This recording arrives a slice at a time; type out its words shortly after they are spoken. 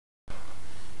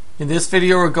In this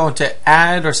video we're going to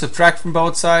add or subtract from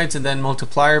both sides and then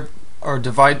multiply or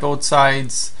divide both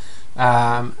sides,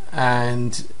 we'll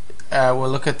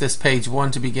look at this page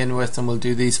 1 to begin with, and we'll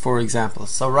do these 4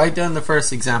 examples. So write down the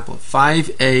first example.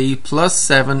 5a plus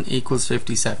 7 equals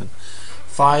 57.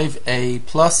 5a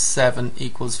plus 7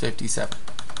 equals 57.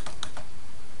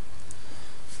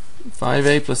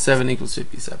 5a plus 7 equals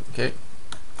 57. Okay.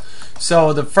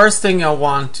 So the first thing I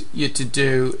want you to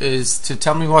do is to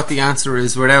tell me what the answer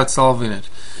is without solving it.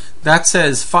 That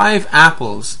says 5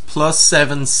 apples plus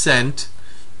 7 cent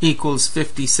equals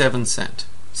 57 cent.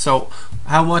 So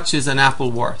how much is an apple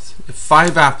worth? If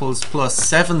 5 apples plus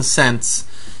 7 cents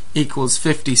equals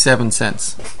 57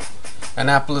 cents, an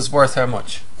apple is worth how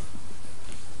much?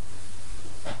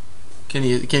 Can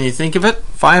you think of it?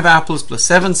 5 apples plus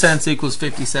 7 cents equals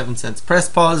 57 cents. Press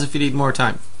pause if you need more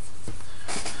time.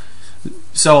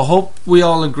 So hope we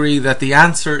all agree that the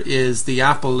answer is the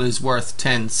apple is worth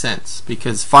 10 cents,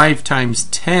 because 5 times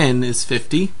 10 is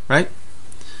 50, right?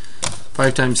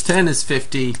 5 times 10 is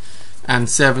 50, and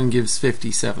 7 gives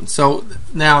 57. So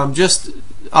now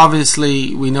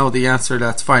obviously we know the answer,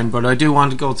 that's fine, but I do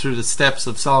want to go through the steps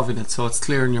of solving it so it's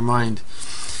clear in your mind,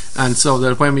 and so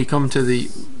that when we come to the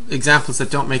examples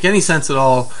that don't make any sense at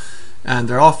all and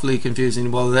they're awfully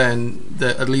confusing, well then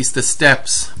at least the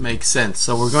steps make sense.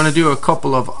 So we're going to do a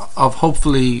couple of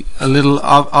hopefully a little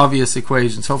obvious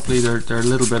equations. Hopefully they're a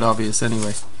little bit obvious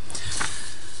anyway.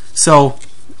 So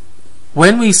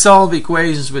when we solve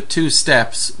equations with 2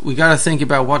 steps, we got to think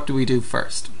about what do we do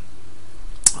first.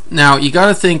 Now you got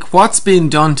to think what's being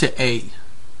done to A.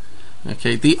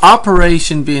 Okay, the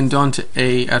operation being done to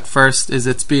A at first is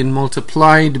it's being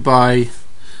multiplied by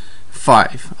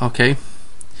 5. Okay,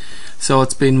 so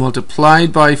it's been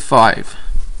multiplied by 5,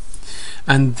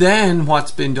 and then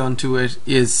what's been done to it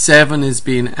is 7 is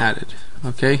being added.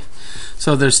 Okay,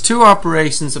 so there's 2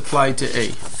 operations applied to A.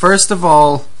 First of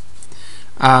all,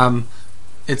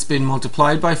 it's been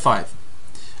multiplied by 5,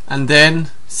 and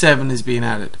then 7 is being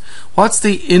added. What's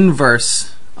the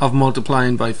inverse of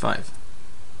multiplying by 5?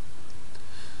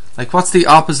 Like, what's the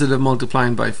opposite of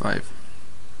multiplying by 5?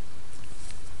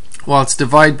 Well, it's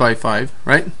divide by 5,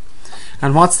 right?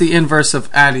 And what's the inverse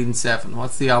of adding 7?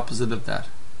 What's the opposite of that?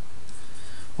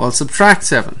 Well, subtract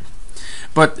 7.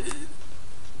 But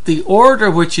the order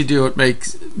which you do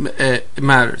it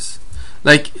matters.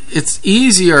 Like, it's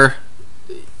easier.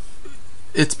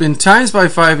 It's been times by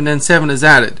 5 and then 7 is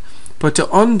added. But to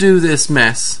undo this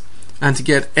mess and to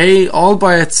get A all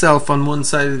by itself on one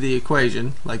side of the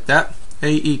equation, like that,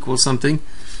 A equals something,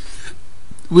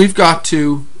 we've got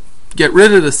to get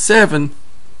rid of the 7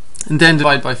 and then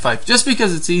divide by 5, just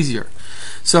because it's easier.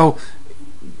 So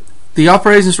the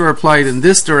operations were applied in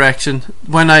this direction.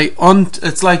 When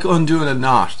it's like undoing a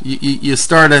knot. You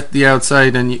start at the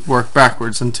outside and you work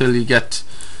backwards until you get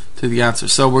to the answer.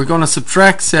 So we're going to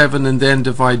subtract 7 and then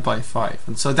divide by 5,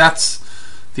 and so that's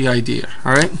the idea.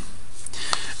 All right,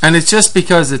 and it's just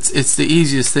because it's the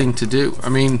easiest thing to do. I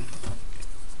mean,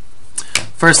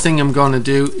 first thing I'm going to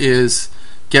do is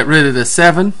get rid of the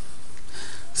 7.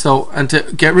 So, and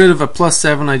to get rid of a plus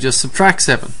 7, I just subtract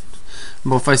 7.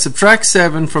 But if I subtract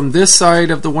 7 from this side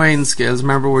of the weighing scales,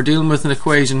 remember we're dealing with an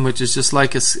equation which is just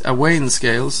like a weighing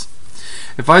scales.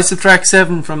 If I subtract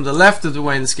 7 from the left of the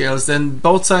weighing scales, then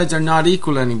both sides are not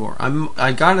equal anymore.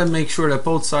 I gotta make sure that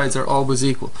both sides are always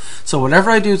equal. So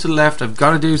whatever I do to the left, I've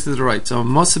got to do to the right. So I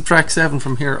must subtract 7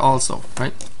 from here also,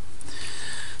 right?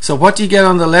 So what do you get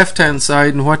on the left hand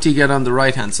side and what do you get on the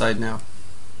right hand side now?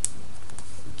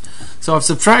 So I've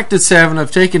subtracted 7, I've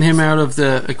taken him out of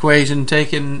the equation,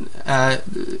 taken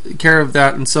care of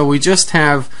that, and so we just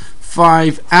have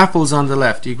 5 apples on the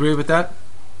left. Do you agree with that?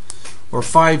 Or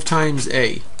 5 times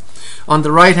A. On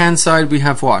the right hand side we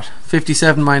have what?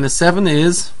 57 minus 7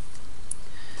 is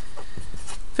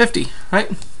 50,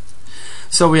 right?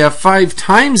 So we have 5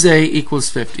 times A equals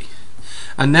 50.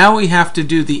 And now we have to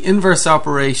do the inverse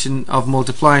operation of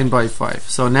multiplying by 5.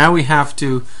 So now we have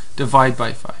to divide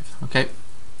by 5. Okay?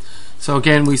 So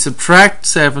again, we subtract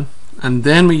 7 and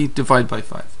then we divide by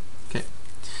 5. Okay.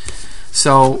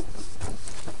 So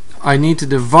I need to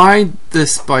divide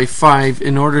this by 5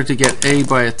 in order to get A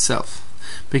by itself.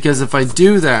 Because if I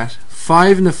do that,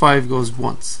 5 and a 5 goes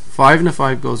once. 5 and a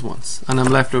 5 goes once. And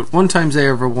I'm left with 1 times A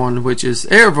over 1, which is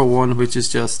A over 1, which is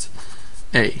just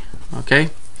A. Okay?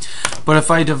 But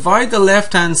if I divide the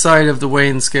left hand side of the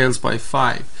weighing scales by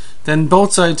 5, then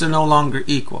both sides are no longer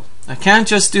equal. I can't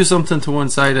just do something to one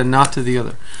side and not to the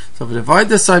other. So if I divide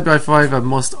this side by 5, I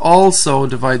must also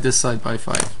divide this side by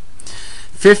 5.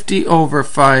 50 over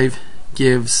 5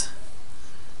 gives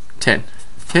 10.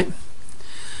 Okay,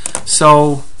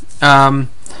 so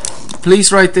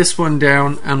please write this one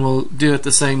down and we'll do it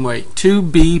the same way.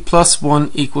 2b plus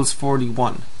 1 equals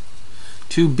 41.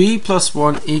 2b plus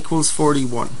 1 equals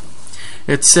 41.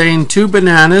 It's saying 2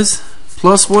 bananas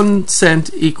plus 1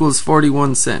 cent equals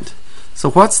 41 cent.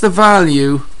 So what's the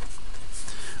value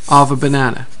of a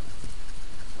banana?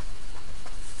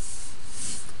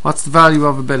 What's the value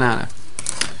of a banana?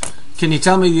 Can you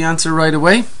tell me the answer right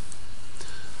away?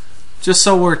 Just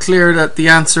so we're clear that the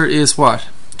answer is what?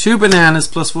 2 bananas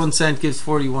plus 1 cent gives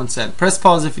 41 cent. Press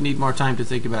pause if you need more time to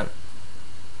think about it.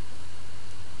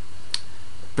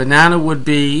 Banana would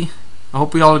be, I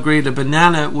hope we all agree, the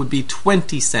banana would be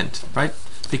 20 cent, right?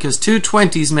 Because 2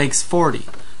 20s makes 40.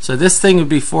 So this thing would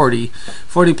be 40.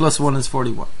 40 plus 1 is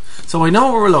 41. So we know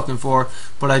what we're looking for,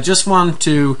 but I just want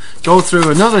to go through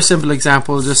another simple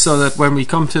example just so that when we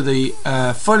come to the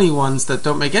funny ones that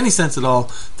don't make any sense at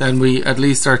all, then we at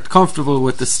least are comfortable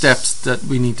with the steps that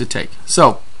we need to take.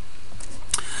 So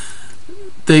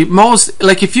the most,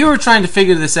 like if you were trying to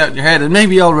figure this out in your head, and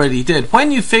maybe you already did,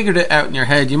 when you figured it out in your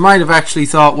head, you might have actually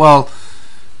thought, well,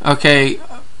 okay,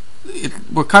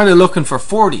 we're kind of looking for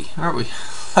 40, aren't we?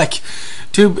 Like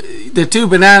the 2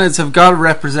 bananas have got to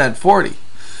represent 40.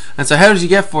 And so how did you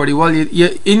get 40? Well,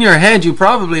 you in your head you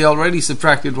probably already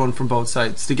subtracted 1 from both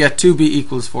sides to get 2b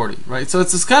equals 40, right? So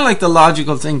it's kind of like the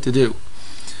logical thing to do.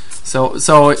 So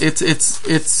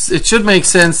it should make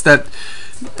sense that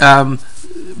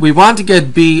we want to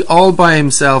get b all by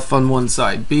himself on one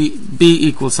side. b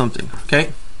equals something,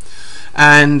 okay?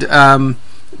 And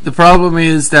the problem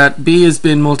is that b has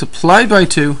been multiplied by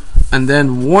 2 and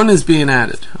then 1 is being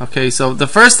added. Okay, so the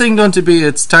first thing done to b,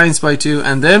 it's times by 2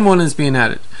 and then 1 is being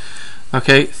added.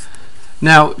 Okay,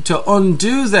 now to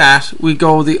undo that we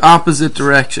go the opposite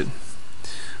direction.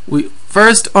 We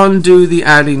first undo the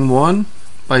adding 1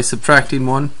 by subtracting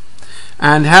 1.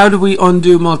 And how do we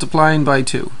undo multiplying by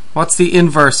 2? What's the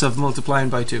inverse of multiplying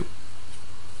by 2?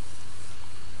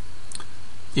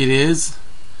 It is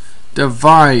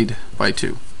divide by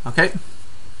 2. Okay,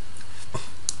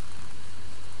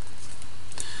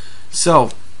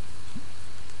 so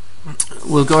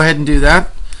we'll go ahead and do that.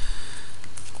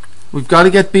 We've got to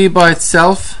get b by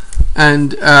itself,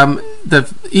 and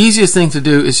the easiest thing to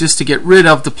do is just to get rid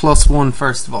of the plus 1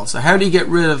 first of all. So how do you get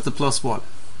rid of the plus 1?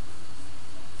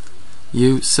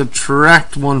 You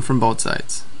subtract 1 from both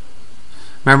sides.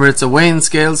 Remember, it's a weighing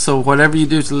scale, so whatever you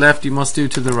do to the left you must do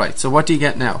to the right. So what do you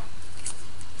get now?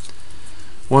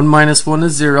 1 minus 1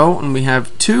 is 0, and we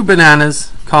have 2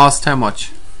 bananas cost how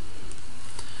much?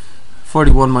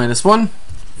 41 minus 1,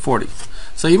 40.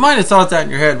 So you might have thought that in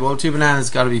your head, well, 2 bananas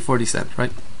got to be 40 cent,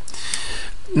 right?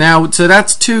 Now, so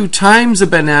that's 2 times a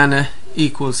banana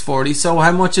equals 40. So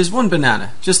how much is 1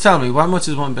 banana? Just tell me, how much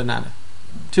is 1 banana?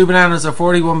 2 bananas are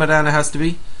 40, 1 banana has to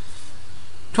be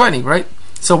 20, right?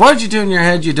 So what did you do in your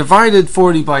head? You divided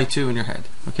 40 by 2 in your head,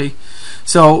 okay?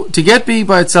 So to get b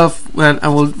by itself, and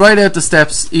we'll write out the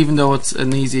steps even though it's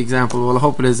an easy example, well I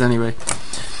hope it is anyway.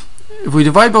 If we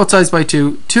divide both sides by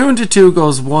 2, 2 into 2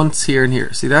 goes once here and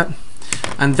here, see that?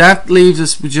 And that leaves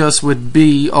us just with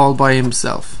b all by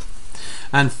himself.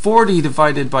 And 40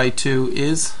 divided by 2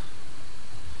 is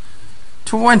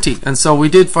 20, and so we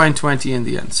did find 20 in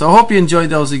the end. So I hope you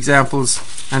enjoyed those examples,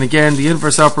 and again the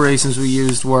inverse operations we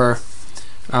used were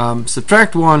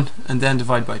subtract 1 and then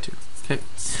divide by 2. Okay,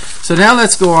 so now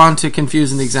let's go on to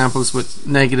confusing examples with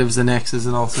negatives and x's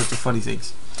and all sorts of funny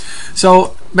things.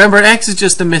 So remember, x is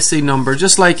just a missing number,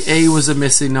 just like a was a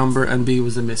missing number and b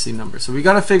was a missing number. So we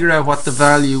got to figure out what the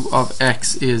value of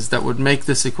x is that would make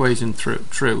this equation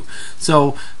true.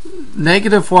 So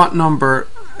negative what number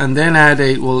and then add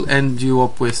 8 will end you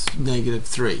up with negative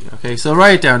 3. Okay, so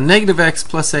write it down. Negative x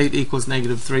plus 8 equals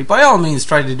negative 3. By all means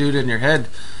try to do it in your head,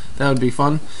 that would be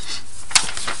fun.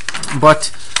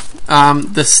 But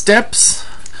the steps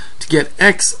to get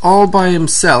x all by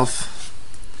himself,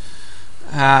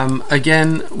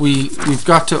 again we've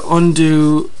got to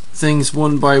undo things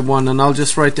one by one, and I'll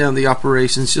just write down the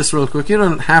operations just real quick. You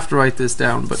don't have to write this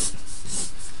down, but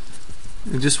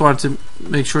I just want to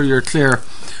make sure you're clear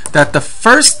that the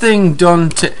first thing done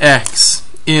to x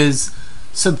is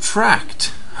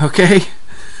subtract. Okay,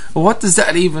 well, what does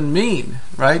that even mean,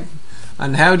 right?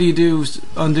 And how do you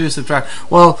undo subtract?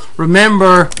 Well,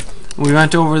 remember we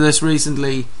went over this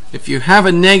recently. If you have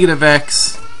a negative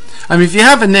x, I mean if you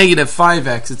have a negative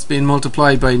 5x, it's been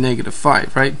multiplied by negative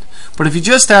 5, right? But if you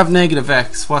just have negative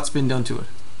x, what's been done to it?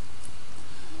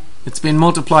 It's been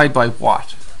multiplied by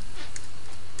what?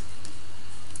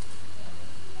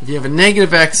 If you have a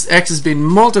negative x, x has been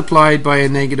multiplied by a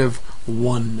negative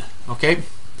 1. Okay?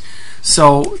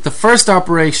 So the first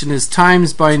operation is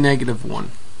times by negative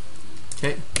 1.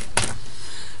 Okay?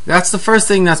 That's the first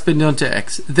thing that's been done to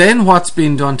x. Then what's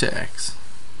been done to x?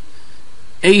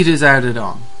 8 is added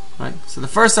on. Right? So the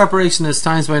first operation is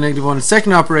times by -1. The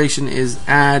second operation is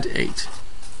add 8.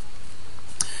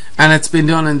 And it's been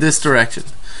done in this direction.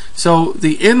 So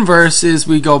the inverse is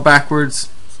we go backwards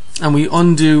and we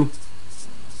untie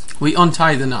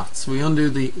the knots. We undo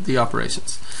the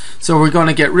operations. So we're going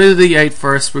to get rid of the 8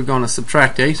 first. We're going to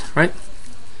subtract 8, right?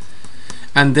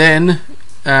 And then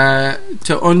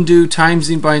to undo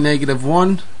timesing by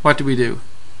 -1, what do we do?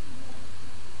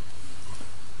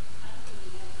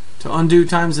 To undo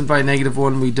timesing by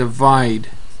 -1, we divide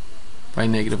by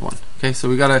 -1. Okay, so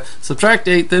we got to subtract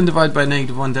 8, then divide by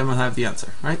 -1, then we'll have the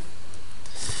answer, right?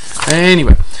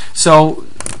 Anyway, so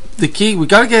the key, we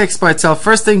got to get x by itself.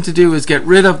 First thing to do is get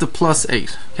rid of the plus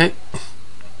 8. Okay,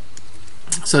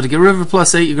 so to get rid of the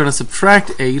plus 8, you're going to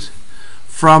subtract 8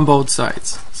 from both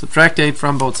sides. Subtract 8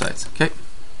 from both sides. Okay,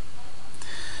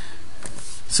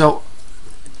 so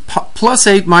plus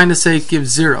 8 minus 8 gives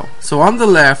 0. So on the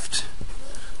left,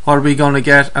 what are we going to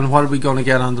get, and what are we going to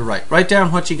get on the right? Write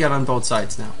down what you get on both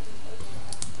sides now.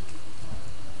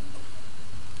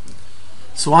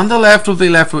 So on the left, we'll be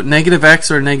left with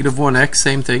 -x or -1x,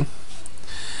 same thing.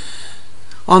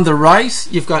 On the right,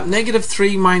 you've got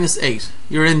 -3 minus 8.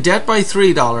 You're in debt by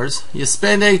 $3. You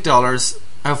spend $8.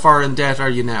 How far in debt are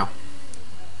you now?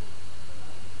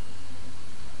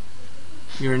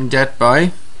 You're in debt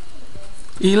by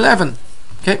 11.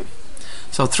 Okay.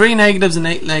 So 3 negatives and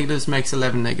 8 negatives makes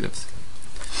 11 negatives.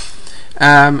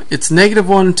 It's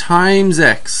 -1 times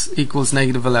x equals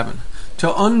 -11.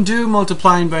 To undo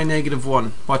multiplying by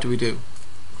 -1, what do we do?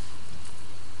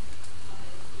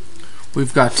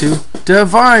 We've got to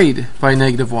divide by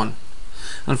 -1.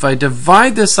 And if I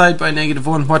divide this side by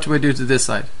 -1, what do I do to this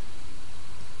side?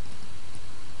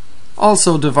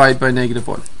 Also divide by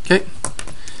 -1. Okay.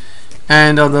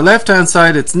 And on the left hand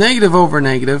side, it's negative over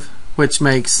negative, which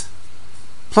makes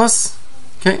plus.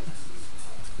 Okay.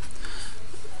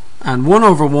 And 1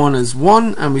 over 1 is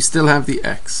 1, and we still have the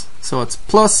x. So it's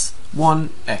plus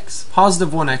 1x,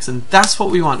 positive 1x, and that's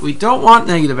what we want. We don't want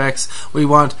negative x, we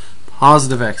want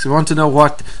positive x. We want to know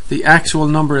what the actual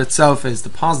number itself is, the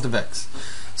positive x.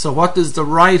 So what does the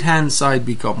right hand side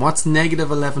become? What's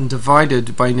 -11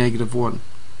 divided by -1?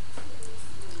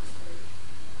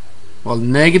 Well,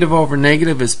 negative over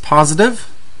negative is positive,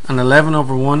 and 11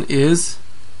 over 1 is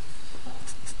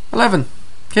 11.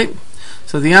 Okay.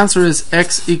 So the answer is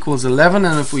x equals 11,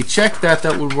 and if we check that,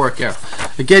 that would work out.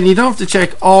 Again, you don't have to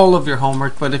check all of your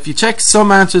homework, but if you check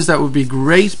some answers, that would be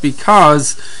great,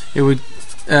 because it would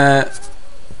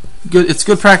it's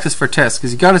good practice for tests,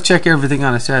 because you got to check everything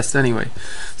on a test anyway.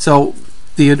 So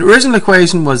the original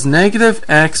equation was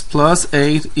 -x plus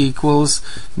 8 equals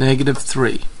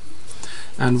 -3,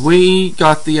 and we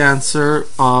got the answer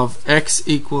of x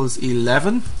equals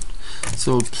 11.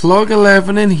 So plug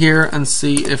 11 in here and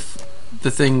see if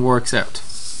the thing works out.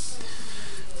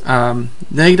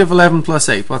 -11 plus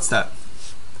 8, what's that?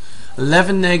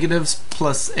 11 negatives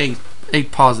plus 8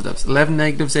 positives. 11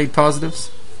 negatives, 8 positives.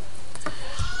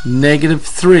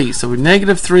 -3. So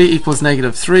 -3 equals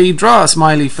 -3. Draw a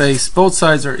smiley face. Both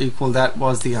sides are equal. That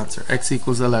was the answer. X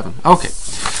equals 11. Okay.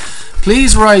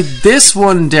 Please write this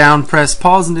one down. Press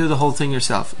pause and do the whole thing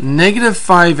yourself.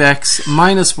 -5x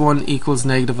minus 1 equals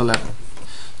 -11.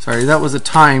 Sorry, that was a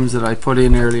times that I put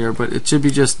in earlier, but it should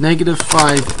be just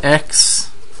 -5x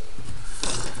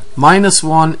minus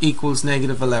 1 equals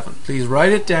 -11. Please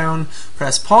write it down,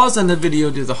 press pause on the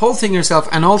video, do the whole thing yourself,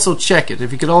 and also check it.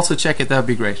 If you could also check it, that would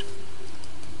be great.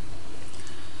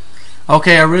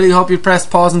 Okay, I really hope you pressed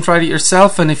pause and tried it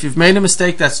yourself, and if you've made a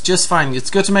mistake, that's just fine. It's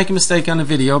good to make a mistake on a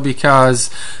video, because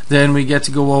then we get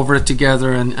to go over it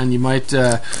together, and you might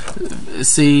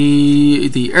see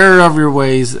the error of your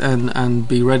ways and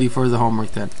be ready for the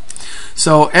homework then.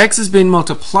 So x is being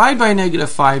multiplied by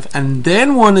 -5, and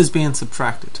then 1 is being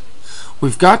subtracted.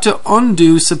 We've got to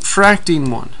undo subtracting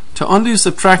 1. To undo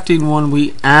subtracting 1,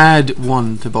 we add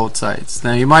 1 to both sides.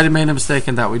 Now you might have made a mistake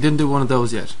in that. We didn't do one of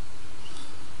those yet.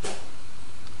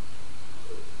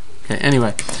 Okay,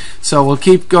 anyway, so we'll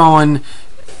keep going.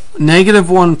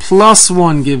 -1 plus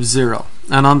 1 gives 0.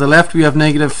 And on the left we have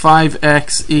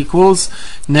 -5x equals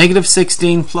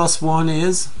 -16 plus 1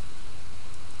 is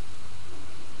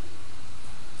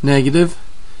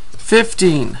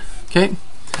 -15. Okay,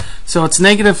 so it's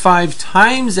 -5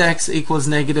 times x equals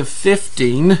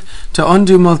 -15. To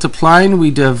undo multiplying,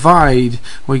 we divide.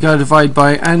 We got to divide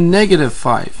by a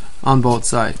 -5 on both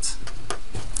sides.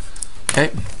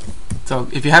 Okay. So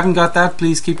if you haven't got that,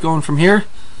 please keep going from here.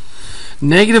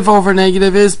 Negative over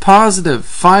negative is positive.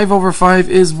 5 over 5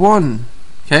 is 1.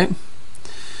 Okay.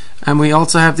 and we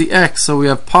also have the x, so we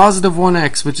have positive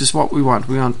 1x, which is what we want.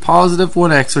 We want positive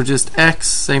 1x, or just x,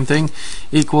 same thing,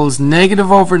 equals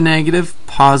negative over negative,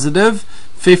 positive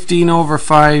 15 over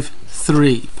 5,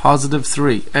 3, positive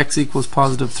 3. X equals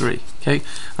positive 3. Okay,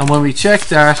 and when we check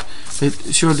that,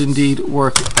 it should indeed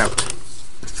work out.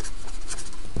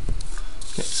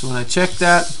 Okay, so when I check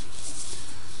that,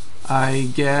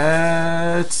 I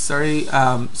get,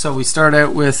 so we start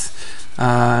out with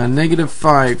negative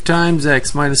 5 times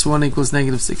x minus 1 equals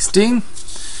negative 16,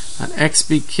 and x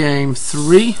became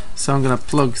 3, so I'm going to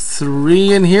plug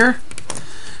 3 in here.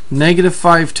 Negative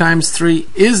 5 times 3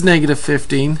 is negative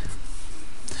 15.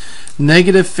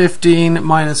 Negative 15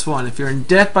 minus 1. If you're in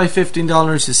debt by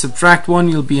 $15, you subtract 1,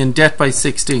 you'll be in debt by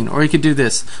 16. Or you could do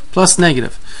this, plus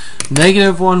negative.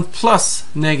 Negative 1 plus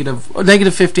negative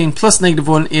 15 plus negative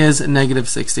 1 is negative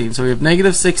 16. So we have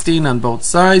negative 16 on both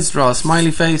sides. Draw a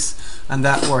smiley face, and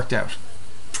that worked out.